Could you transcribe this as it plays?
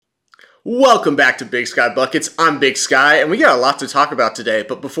Welcome back to Big Sky Buckets. I'm Big Sky, and we got a lot to talk about today.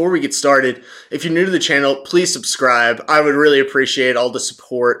 But before we get started, if you're new to the channel, please subscribe. I would really appreciate all the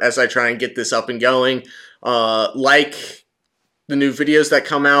support as I try and get this up and going. Like the new videos that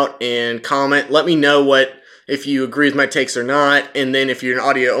come out and comment. Let me know if you agree with my takes or not. And then if you're an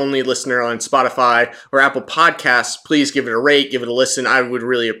audio-only listener on Spotify or Apple Podcasts, please give it a rate, give it a listen. I would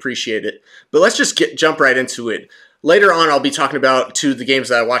really appreciate it. But let's just jump right into it. Later on, I'll be talking about two of the games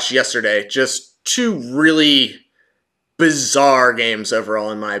that I watched yesterday. Just two really bizarre games overall,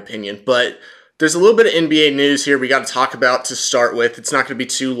 in my opinion. But there's a little bit of NBA news here we got to talk about to start with. It's not going to be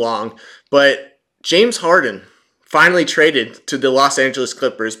too long. But James Harden finally traded to the Los Angeles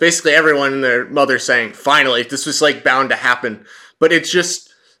Clippers. Basically, everyone and their mother saying, finally, this was bound to happen. But it's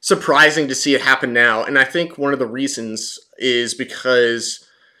just surprising to see it happen now. And I think one of the reasons is because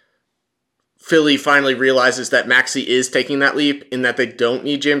Philly finally realizes that Maxey is taking that leap and that they don't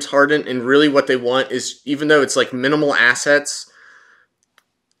need James Harden. And really what they want is, even though it's minimal assets,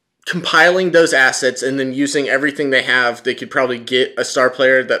 compiling those assets and then using everything they have, they could probably get a star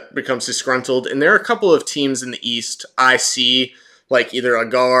player that becomes disgruntled. And there are a couple of teams in the East I see, either a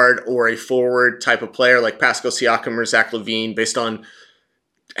guard or a forward type of player like Pascal Siakam or Zach LaVine, based on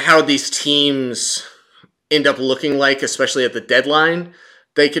how these teams end up looking like, especially at the deadline.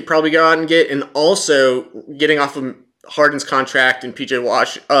 They could probably go out and get, and also getting off of Harden's contract and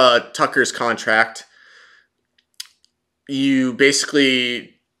PJ Tucker's contract,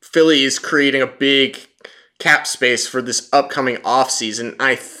 Philly is creating a big cap space for this upcoming offseason.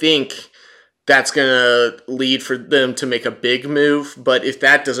 I think that's going to lead for them to make a big move, but if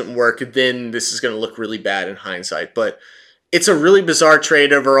that doesn't work, then this is going to look really bad in hindsight. But it's a really bizarre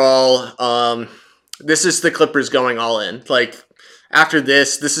trade overall. This is the Clippers going all in. After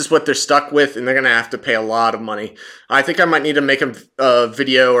this is what they're stuck with, and they're going to have to pay a lot of money. I think I might need to make a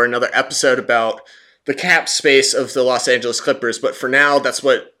video or another episode about the cap space of the Los Angeles Clippers, but for now, that's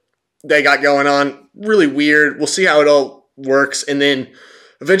what they got going on. Really weird. We'll see how it all works, and then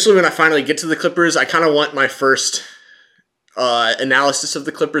eventually when I finally get to the Clippers, I kind of want my first analysis of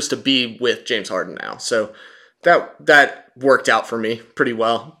the Clippers to be with James Harden now. So that worked out for me pretty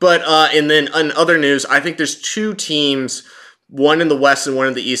well. But and then in other news, I think there's two teams, one in the West and one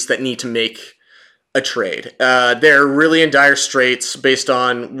in the East, that need to make a trade. They're really in dire straits based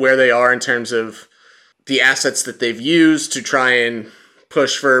on where they are in terms of the assets that they've used to try and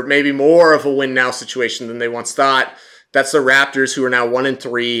push for maybe more of a win-now situation than they once thought. That's the Raptors, who are now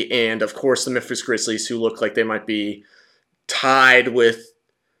 1-3, and of course the Memphis Grizzlies, who look like they might be tied with...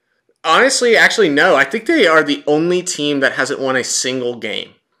 Honestly, actually, no. I think they are the only team that hasn't won a single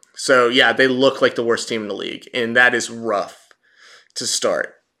game. So, yeah, they look like the worst team in the league, and that is rough to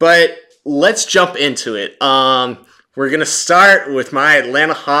start. But let's jump into it. We're going to start with my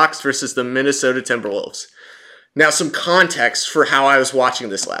Atlanta Hawks versus the Minnesota Timberwolves. Now, some context for how I was watching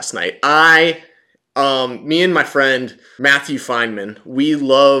this last night. Me and my friend Matthew Feynman,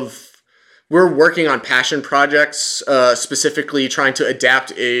 we're working on passion projects, specifically trying to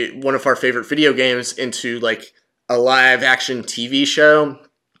adapt one of our favorite video games into a live action TV show.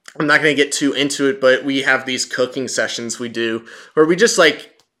 I'm not going to get too into it, but we have these cooking sessions we do where we just we're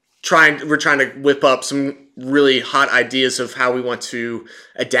trying to whip up some really hot ideas of how we want to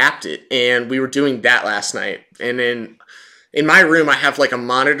adapt it. And we were doing that last night. And then in my room, I have a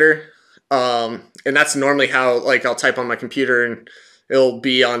monitor. And that's normally how I'll type on my computer and it'll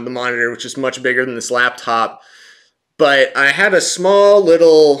be on the monitor, which is much bigger than this laptop. But I had a small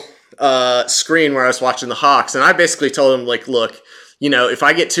little screen where I was watching the Hawks. And I basically told him, look, if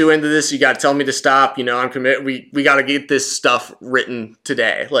I get too into this, you got to tell me to stop. I'm committed. We got to get this stuff written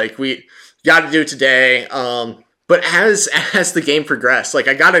today. We got to do it today. But as the game progressed,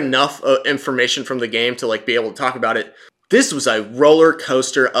 I got enough information from the game to be able to talk about it. This was a roller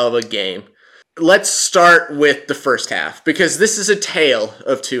coaster of a game. Let's start with the first half, because this is a tale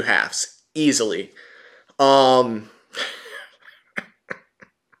of two halves, easily. What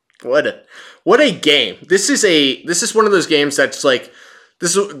a game. This is one of those games that's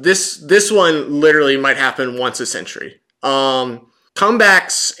this one literally might happen once a century.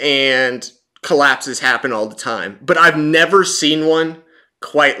 Comebacks and collapses happen all the time, but I've never seen one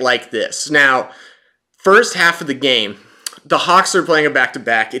quite like this. Now, first half of the game, the Hawks are playing a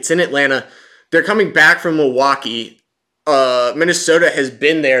back-to-back. It's in Atlanta. They're coming back from Milwaukee. Minnesota has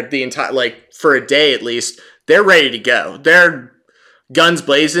been there the entire, for a day at least. They're ready to go. They're guns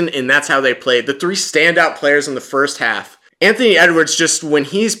blazing, and that's how they played. The three standout players in the first half. Anthony Edwards, just when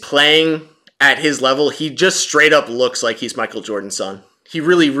he's playing at his level, he just straight up looks like he's Michael Jordan's son. He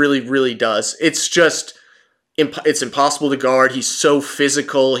really, really, really does. It's just it's impossible to guard. He's so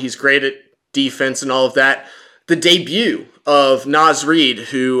physical. He's great at defense and all of that. The debut of Naz Reid,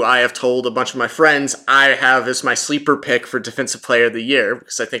 who I have told a bunch of my friends I have as my sleeper pick for Defensive Player of the Year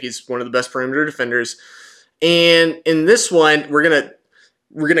because I think he's one of the best perimeter defenders. And in this one, we're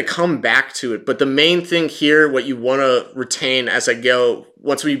gonna come back to it. But the main thing here, what you want to retain as I go,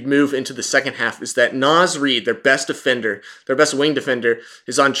 once we move into the second half, is that Naz Reid, their best defender, their best wing defender,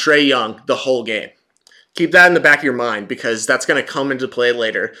 is on Trae Young the whole game. Keep that in the back of your mind because that's going to come into play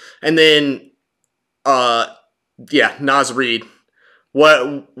later. And then, Naz Reid,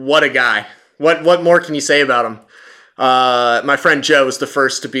 what a guy! What more can you say about him? My friend Joe was the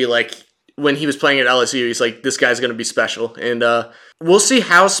first to be like, when he was playing at LSU, he's like, this guy's going to be special, and we'll see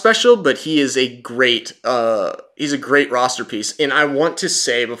how special. But he is a great roster piece. And I want to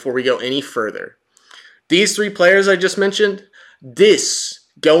say before we go any further, these three players I just mentioned, this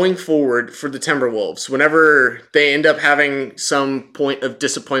going forward for the Timberwolves, whenever they end up having some point of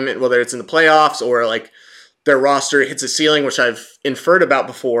disappointment, whether it's in the playoffs or like their roster hits a ceiling, which I've inferred about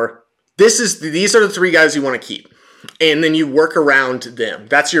before, these are the three guys you want to keep. And then you work around them.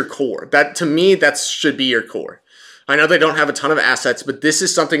 That's your core. That, to me, that should be your core. I know they don't have a ton of assets, but this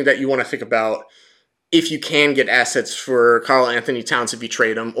is something that you want to think about if you can get assets for Karl Anthony Towns if you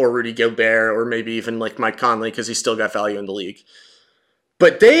trade him, or Rudy Gobert, or maybe even like Mike Conley because he's still got value in the league.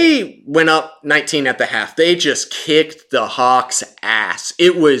 But they went up 19 at the half. They just kicked the Hawks' ass.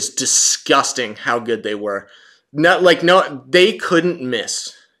 It was disgusting how good they were. They couldn't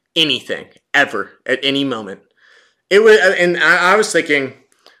miss anything ever at any moment. It was, and I was thinking,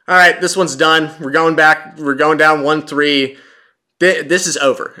 all right, this one's done. We're going back. We're going down 1-3. This is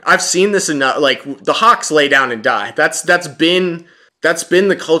over. I've seen this enough. Like, the Hawks lay down and die. That's been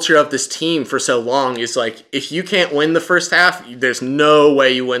the culture of this team for so long. Is like, if you can't win the first half, there's no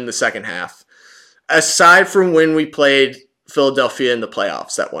way you win the second half. Aside from when we played Philadelphia in the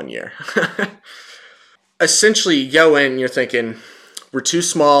playoffs that one year. Essentially, you go in, you're thinking, we're too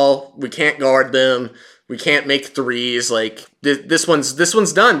small. We can't guard them. We can't make threes. Like, this one's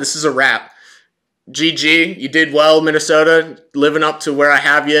done. This is a wrap. GG, you did well, Minnesota, living up to where I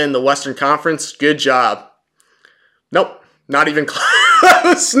have you in the Western Conference. Good job. Nope, not even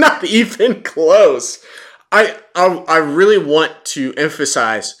close. Not even close. I really want to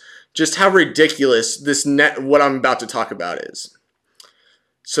emphasize just how ridiculous what I'm about to talk about is.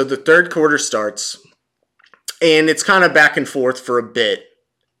 So the third quarter starts, and it's kind of back and forth for a bit,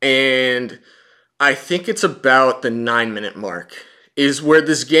 and I think it's about the 9-minute mark is where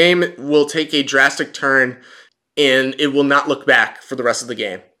this game will take a drastic turn and it will not look back for the rest of the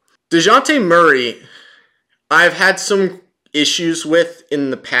game. DeJounte Murray, I've had some issues with in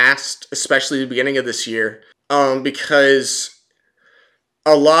the past, especially the beginning of this year, because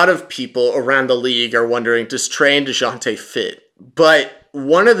a lot of people around the league are wondering, does Trae and DeJounte fit? But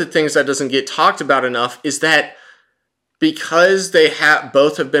one of the things that doesn't get talked about enough is that because they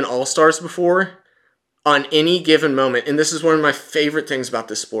both have been all-stars before, on any given moment, and this is one of my favorite things about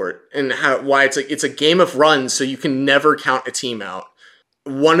this sport, and why it's a game of runs, so you can never count a team out.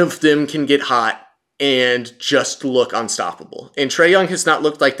 One of them can get hot and just look unstoppable. And Trae Young has not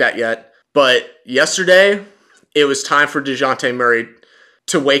looked like that yet, but yesterday, it was time for DeJounte Murray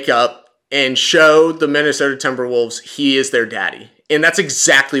to wake up and show the Minnesota Timberwolves he is their daddy. And that's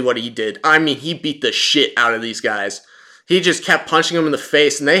exactly what he did. I mean, he beat the shit out of these guys. He just kept punching them in the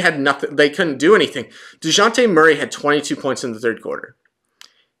face, and they had nothing. They couldn't do anything. DeJounte Murray had 22 points in the third quarter.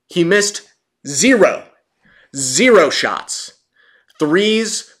 He missed zero shots.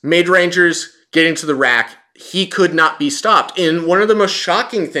 Threes, mid-rangers, getting to the rack. He could not be stopped. And one of the most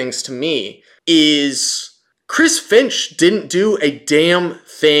shocking things to me is Chris Finch didn't do a damn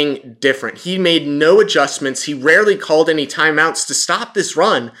thing different. He made no adjustments. He rarely called any timeouts to stop this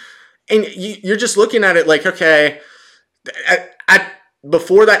run. And you're just looking at it like, okay,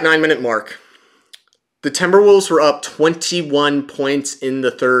 before that 9-minute mark, the Timberwolves were up 21 points in the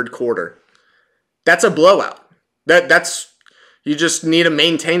third quarter. That's a blowout. That's you just need to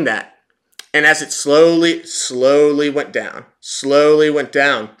maintain that. And as it slowly went down,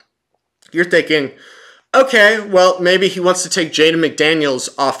 you're thinking, okay, well, maybe he wants to take Jaden McDaniels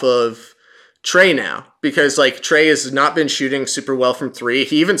off of Trae now, because like Trae has not been shooting super well from three.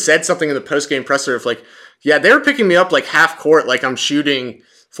 He even said something in the post-game presser of like, yeah, they were picking me up like half court, like I'm shooting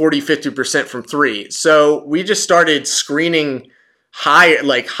 40-50% from three. So we just started screening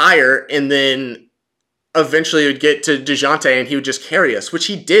higher, and then eventually it would get to DeJounte and he would just carry us, which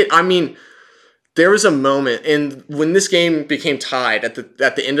he did. I mean, there was a moment, and when this game became tied at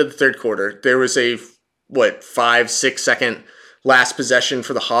the end of the third quarter, there was a 5-6 second last possession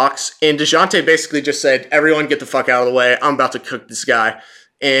for the Hawks. And DeJounte basically just said, everyone get the fuck out of the way. I'm about to cook this guy.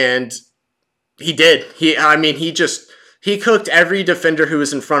 And he did. He cooked every defender who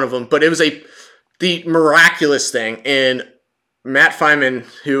was in front of him. But it was the miraculous thing. And Matt Feynman,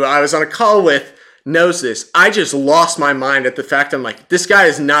 who I was on a call with, knows this. I just lost my mind at the fact I'm like, this guy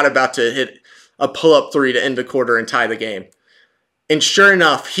is not about to hit a pull-up three to end the quarter and tie the game. And sure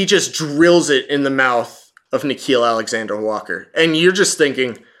enough, he just drills it in the mouth of Nickeil Alexander-Walker. And you're just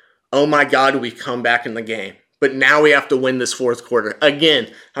thinking, oh my God, we've come back in the game. But now we have to win this fourth quarter.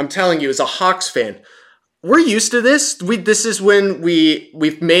 Again, I'm telling you, as a Hawks fan, we're used to this. This is when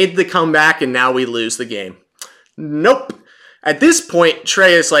we've made the comeback and now we lose the game. Nope. At this point,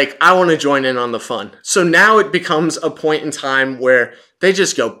 Trey is like, I want to join in on the fun. So now it becomes a point in time where they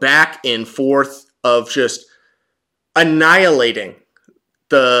just go back and forth of just annihilating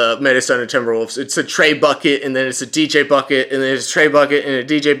the Minnesota Timberwolves. It's a Trey bucket, and then it's a DJ bucket, and then it's a Trey bucket, and a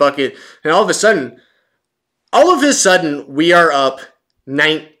DJ bucket. And all of a sudden, we are up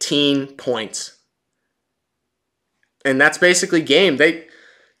 19 points. And that's basically game. There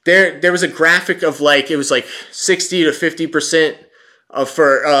was a graphic of it was 60 to 50%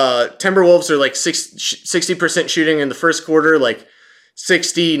 for Timberwolves are 60% shooting in the first quarter,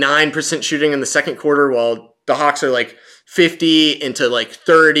 69% shooting in the second quarter, while the Hawks are 50 into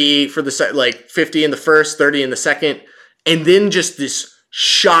 30 for the 50 in the first, 30 in the second, and then just this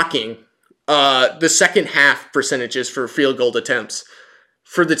shocking the second half percentages for field goal attempts.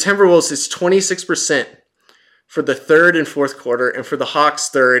 For the Timberwolves, it's 26%. For the third and fourth quarter, and for the Hawks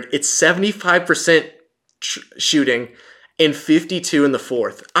third, it's 75% shooting and 52 in the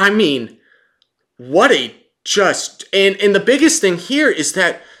fourth. I mean, what a just... And the biggest thing here is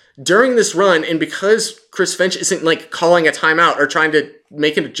that during this run, and because Chris Finch isn't calling a timeout or trying to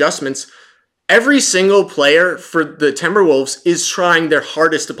make adjustments, every single player for the Timberwolves is trying their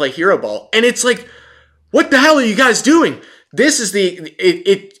hardest to play hero ball. And it's what the hell are you guys doing? This is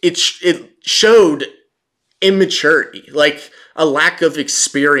it showed immaturity, a lack of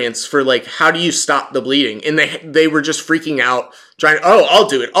experience for how do you stop the bleeding, and they were just freaking out trying, I'll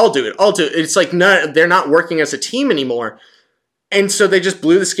do it. It's no, they're not working as a team anymore, and so they just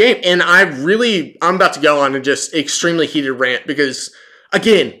blew this game. And I'm about to go on a just extremely heated rant because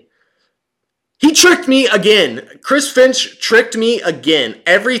again, he tricked me again. Chris Finch tricked me again.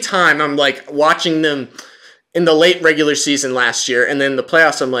 Every time I'm watching them in the late regular season last year and then the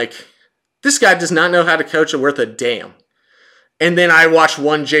playoffs, I'm like, this guy does not know how to coach worth a damn. And then I watched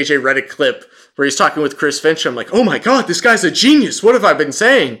one JJ Redick clip where he's talking with Chris Finch. I'm like, oh my God, this guy's a genius. What have I been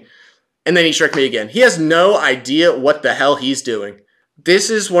saying? And then he tricked me again. He has no idea what the hell he's doing.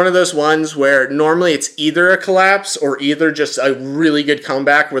 This is one of those ones where normally it's either a collapse or either just a really good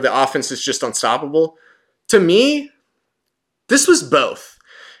comeback where the offense is just unstoppable. To me, this was both.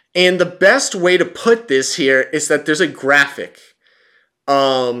 And the best way to put this here is that there's a graphic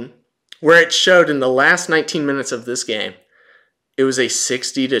where it showed in the last 19 minutes of this game, it was a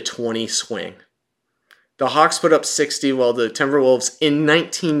 60 to 20 swing. The Hawks put up 60 while the Timberwolves in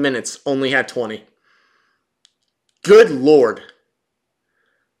 19 minutes only had 20. Good Lord.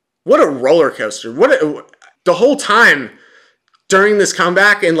 What a roller coaster. The whole time during this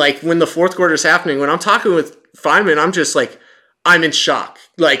comeback and when the fourth quarter is happening, when I'm talking with Feynman, I'm just I'm in shock.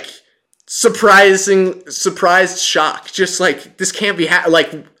 Surprised shock. Just this can't be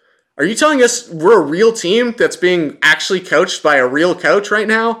are you telling us we're a real team that's being actually coached by a real coach right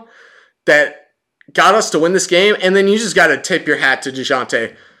now that got us to win this game? And then you just got to tip your hat to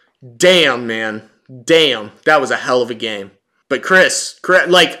DeJounte. Damn, man. Damn. That was a hell of a game. But Chris,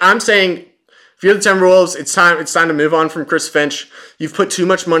 I'm saying, if you're the Timberwolves, it's time to move on from Chris Finch. You've put too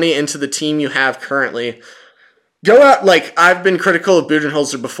much money into the team you have currently. Go out, I've been critical of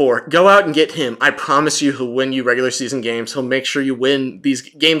Budenholzer before. Go out and get him. I promise you he'll win you regular season games. He'll make sure you win these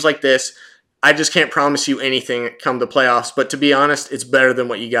games like this. I just can't promise you anything come the playoffs. But to be honest, it's better than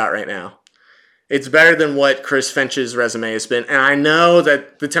what you got right now. It's better than what Chris Finch's resume has been. And I know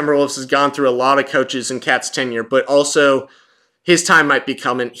that the Timberwolves has gone through a lot of coaches in Cat's tenure, but also his time might be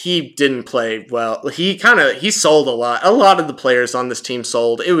coming. He didn't play well. He sold a lot. A lot of the players on this team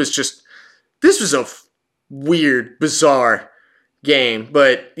sold. It was just, this was a weird, bizarre game,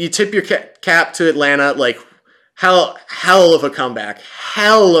 but you tip your cap to Atlanta, hell of a comeback.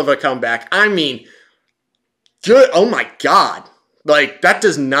 I mean, good. Oh my God. That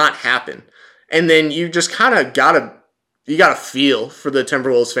does not happen. And then you just kind of gotta feel for the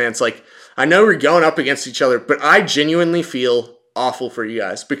Timberwolves fans. I know we're going up against each other, but I genuinely feel awful for you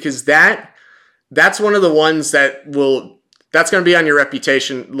guys because that's one of the ones that's going to be on your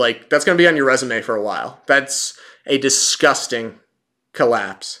reputation. That's going to be on your resume for a while. a disgusting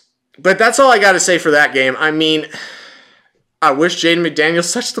collapse. But that's all I got to say for that game. I mean, I wish Jaden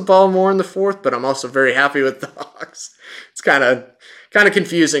McDaniels touched the ball more in the fourth, but I'm also very happy with the Hawks. It's kind of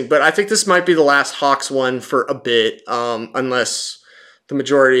confusing, but I think this might be the last Hawks one for a bit, unless the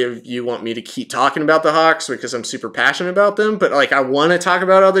majority of you want me to keep talking about the Hawks because I'm super passionate about them. But like, I want to talk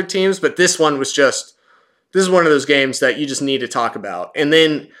about other teams, but this one was just, this is one of those games that you just need to talk about. And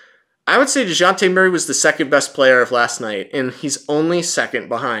then I would say DeJounte Murray was the second best player of last night, and he's only second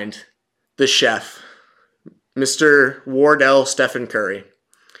behind the chef, Mr. Wardell Stephen Curry.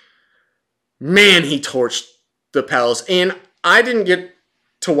 Man, he torched the Pels. And I didn't get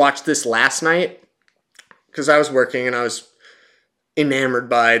to watch this last night because I was working and I was enamored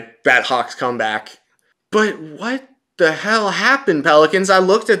by that Hawks comeback. But what the hell happened, Pelicans? I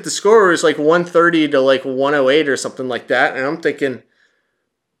looked at the score. It was like 130 to like 108 or something like that. And I'm thinking,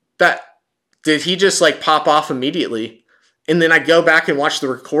 did he just like pop off immediately? And then I go back and watch the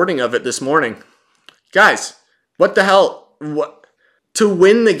recording of it this morning. Guys, what the hell? What? To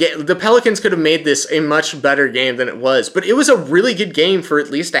win the game, the Pelicans could have made this a much better game than it was. But it was a really good game for at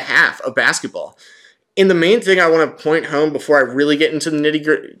least a half of basketball. And the main thing I want to point home before I really get into the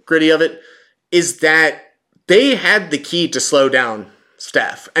nitty-gritty of it is that they had the key to slow down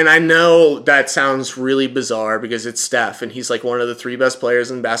Steph. And I know that sounds really bizarre because it's Steph and he's like one of the three best players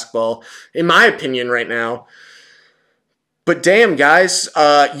in basketball, in my opinion, right now. But damn, guys,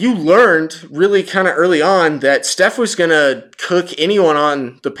 you learned really kind of early on that Steph was going to cook anyone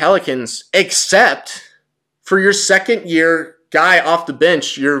on the Pelicans except for your second-year guy off the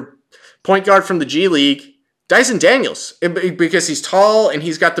bench, your point guard from the G League, Dyson Daniels, because he's tall and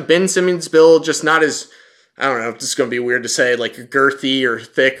he's got the Ben Simmons build, just not as, I don't know, this is going to be weird to say, like girthy or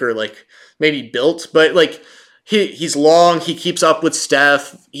thick or like maybe built, but like he's long, he keeps up with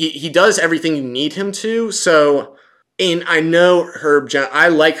Steph, he does everything you need him to. So, and I know I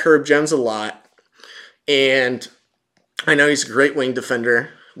like Herb Jones a lot, and I know he's a great wing defender,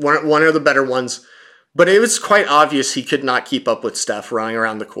 one of the better ones. But it was quite obvious he could not keep up with Steph running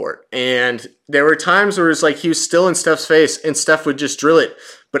around the court. And there were times where it was like he was still in Steph's face and Steph would just drill it.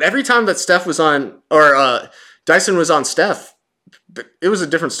 But every time that Steph was on, or Dyson was on Steph, it was a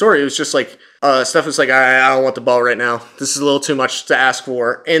different story. It was just like, Steph was like, I don't want the ball right now. This is a little too much to ask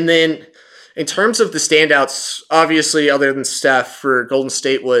for. And then in terms of the standouts, obviously other than Steph for Golden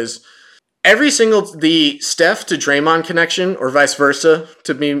State was the Steph to Draymond connection, or vice versa,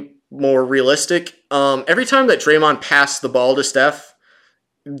 to be more realistic. Every time that Draymond passed the ball to Steph,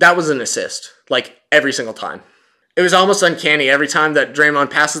 that was an assist. Like every single time. It was almost uncanny every time that Draymond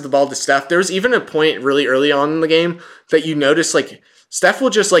passes the ball to Steph. There was even a point really early on in the game that you notice like Steph will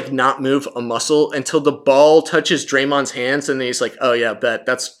just like not move a muscle until the ball touches Draymond's hands, and then he's like, "Oh yeah, bet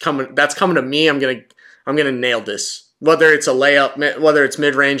that's coming to me. I'm gonna nail this. Whether it's a layup, whether it's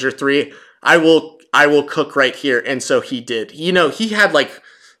mid range or three, I will cook right here." And so he did. You know, he had like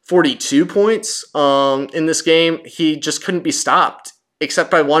 42 points in this game. He just couldn't be stopped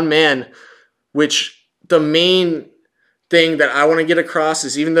except by one man, which the main thing that I want to get across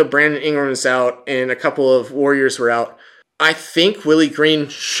is even though Brandon Ingram is out and a couple of Warriors were out, I think Willie Green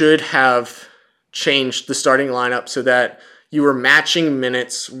should have changed the starting lineup so that you were matching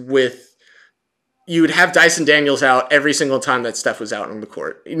minutes with, you would have Dyson Daniels out every single time that Steph was out on the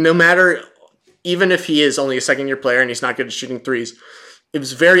court. No matter, even if he is only a second-year player and he's not good at shooting threes, it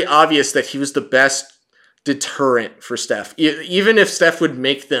was very obvious that he was the best deterrent for Steph. Even if Steph would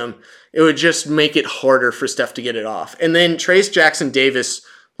make them, it would just make it harder for Steph to get it off. And then Trayce Jackson-Davis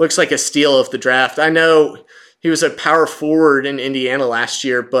looks like a steal of the draft. I know he was a power forward in Indiana last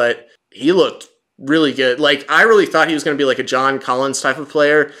year, but he looked really good. Like, I really thought he was going to be like a John Collins type of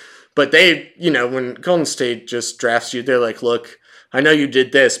player, but they, you know, when Golden State just drafts you, they're like, look, I know you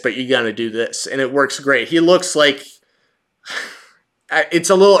did this, but you got to do this. And it works great. He looks like, it's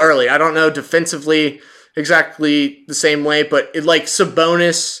a little early. I don't know defensively exactly the same way, but it like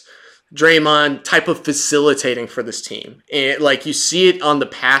Sabonis, Draymond type of facilitating for this team. And like you see it on the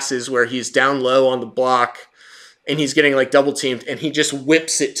passes where he's down low on the block and he's getting like double teamed and he just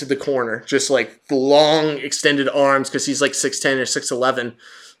whips it to the corner. Just like the long extended arms because he's like 6'10 or 6'11.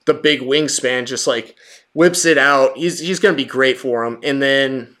 The big wingspan just like whips it out. He's going to be great for him. And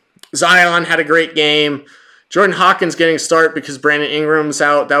then Zion had a great game. Jordan Hawkins getting a start because Brandon Ingram's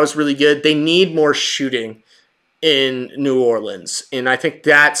out. That was really good. They need more shooting in New Orleans. And I think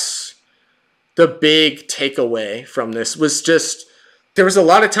that's the big takeaway from this was just there was a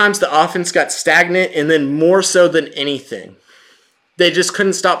lot of times the offense got stagnant, and then more so than anything, they just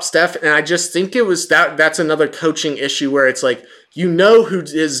couldn't stop Steph. And I just think it was that's another coaching issue where it's like, you know who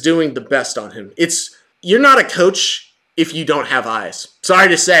is doing the best on him. It's you're not a coach if you don't have eyes. Sorry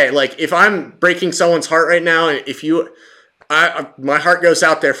to say, like, if I'm breaking someone's heart right now, and if you, my heart goes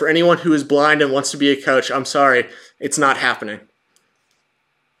out there for anyone who is blind and wants to be a coach. I'm sorry, it's not happening.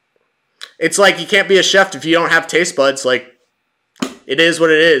 It's like you can't be a chef if you don't have taste buds. Like, it is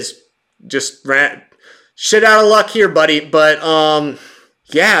what it is. Just shit out of luck here, buddy. But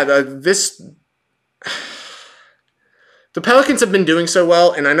yeah, the Pelicans have been doing so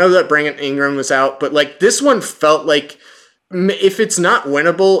well, and I know that Brandon Ingram was out, but like this one felt like if it's not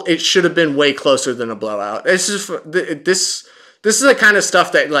winnable, it should have been way closer than a blowout. This is the kind of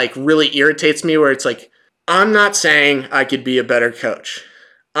stuff that like really irritates me, where it's like, I'm not saying I could be a better coach.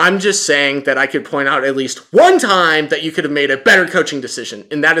 I'm just saying that I could point out at least one time that you could have made a better coaching decision,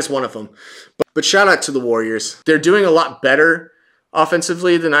 and that is one of them. But shout out to the Warriors. They're doing a lot better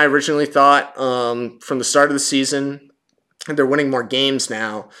offensively than I originally thought from the start of the season. They're winning more games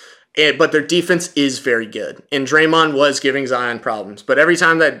now, but their defense is very good. And Draymond was giving Zion problems. But every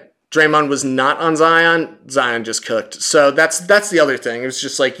time that Draymond was not on Zion, Zion just cooked. So that's the other thing. It was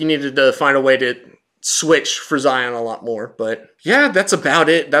just like you needed to find a way to switch for Zion a lot more. But yeah, that's about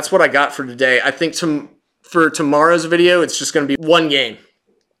it. That's what I got for today. I think for tomorrow's video, it's just going to be one game.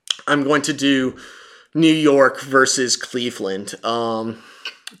 I'm going to do New York versus Cleveland. The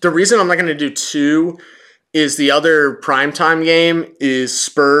reason I'm not going to do two is the other primetime game is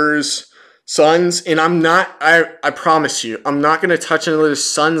Spurs Suns, and I promise you, I'm not going to touch another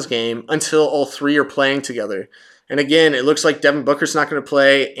Suns game until all three are playing together. And again, it looks like Devin Booker's not going to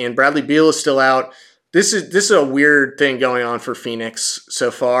play, and Bradley Beal is still out. This is a weird thing going on for Phoenix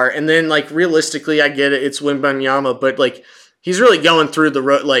so far. And then, like, realistically, I get it, it's Wembanyama, but like he's really going through the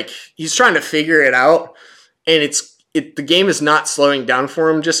road. Like, he's trying to figure it out, and the game is not slowing down for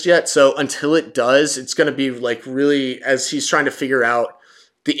him just yet. So until it does, it's going to be like really as he's trying to figure out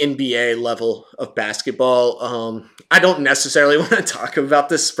the NBA level of basketball. I don't necessarily want to talk about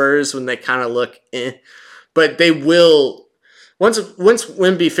the Spurs when they kind of look but they will. Once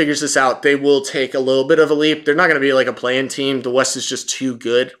Wemby figures this out, they will take a little bit of a leap. They're not going to be like a play-in team. The West is just too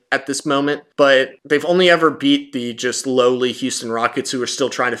good at this moment. But they've only ever beat the just lowly Houston Rockets, who are still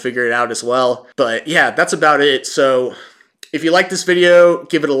trying to figure it out as well. But yeah, that's about it. So if you like this video,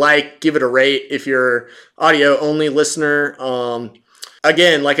 give it a like, give it a rate. If you're audio-only listener,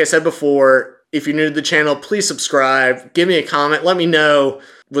 again, like I said before, if you're new to the channel, please subscribe. Give me a comment. Let me know.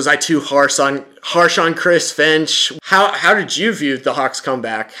 Was I too harsh on Chris Finch? How did you view the Hawks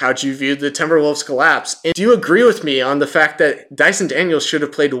comeback? How did you view the Timberwolves collapse? And do you agree with me on the fact that Dyson Daniels should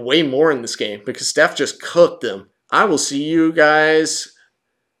have played way more in this game because Steph just cooked them? I will see you guys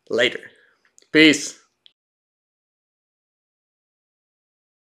later. Peace.